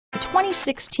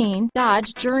2016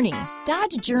 Dodge Journey.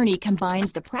 Dodge Journey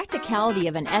combines the practicality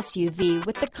of an SUV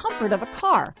with the comfort of a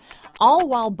car, all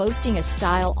while boasting a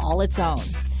style all its own.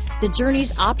 The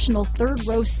Journey's optional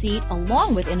third-row seat,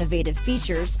 along with innovative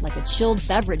features like a chilled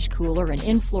beverage cooler and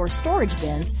in-floor storage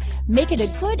bins, make it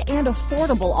a good and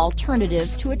affordable alternative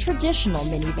to a traditional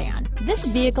minivan. This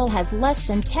vehicle has less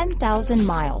than 10,000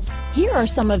 miles. Here are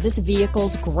some of this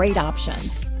vehicle's great options: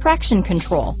 traction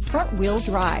control, front-wheel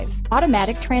drive,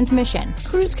 automatic transmission,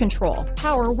 cruise control,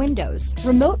 power windows,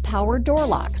 remote power door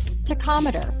locks,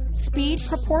 tachometer, speed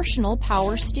proportional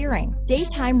power steering,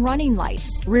 daytime running lights,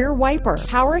 rear wiper,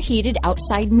 power heated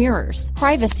outside mirrors,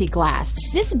 privacy glass.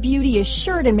 This beauty is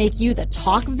sure to make you the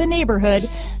talk of the neighborhood,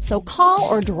 so call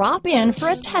or drop in for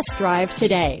a test drive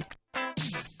today.